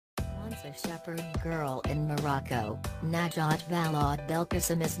A shepherd girl in Morocco, Najat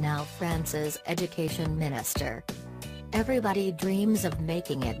Belkacem is now France's education minister. Everybody dreams of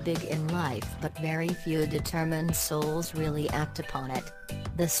making it big in life, but very few determined souls really act upon it.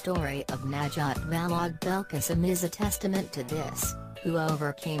 The story of Najat Belkacem is a testament to this, who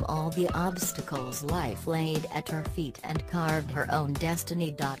overcame all the obstacles life laid at her feet and carved her own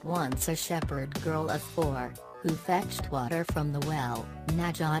destiny. Once a shepherd girl of 4, who fetched water from the well,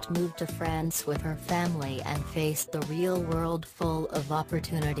 Najat moved to France with her family and faced the real world full of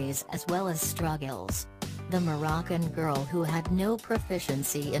opportunities as well as struggles. The Moroccan girl who had no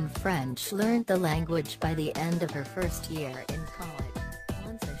proficiency in French learned the language by the end of her first year in college.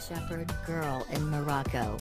 Once a shepherd girl in Morocco,